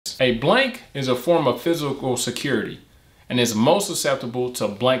A blank is a form of physical security and is most susceptible to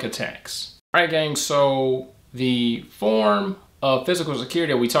blank attacks. All right, gang, so the form of physical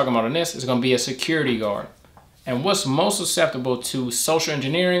security that we're talking about in this is going to be a security guard. And what's most susceptible to social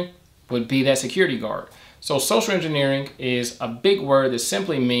engineering would be that security guard. So social engineering is a big word that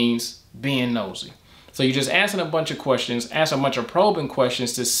simply means being nosy. So you're just asking a bunch of questions, asking a bunch of probing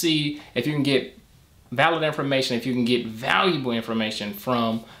questions to see if you can get valid information, if you can get valuable information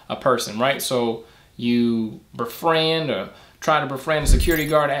from a person, right? So you befriend or try to befriend a security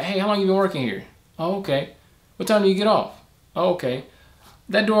guard. Hey, how long you been working here? Oh, okay. What time do you get off? Oh, okay.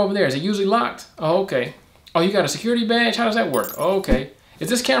 That door over there, is it usually locked? Oh, okay. Oh, you got a security badge? How does that work? Oh, okay. Is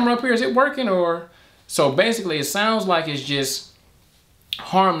this camera up here, is it working? Or so basically it sounds like it's just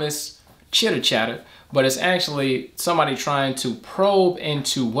harmless chitter chatter, but it's actually somebody trying to probe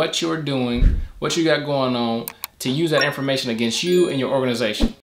into what you're doing, what you got going on, to use that information against you and your organization.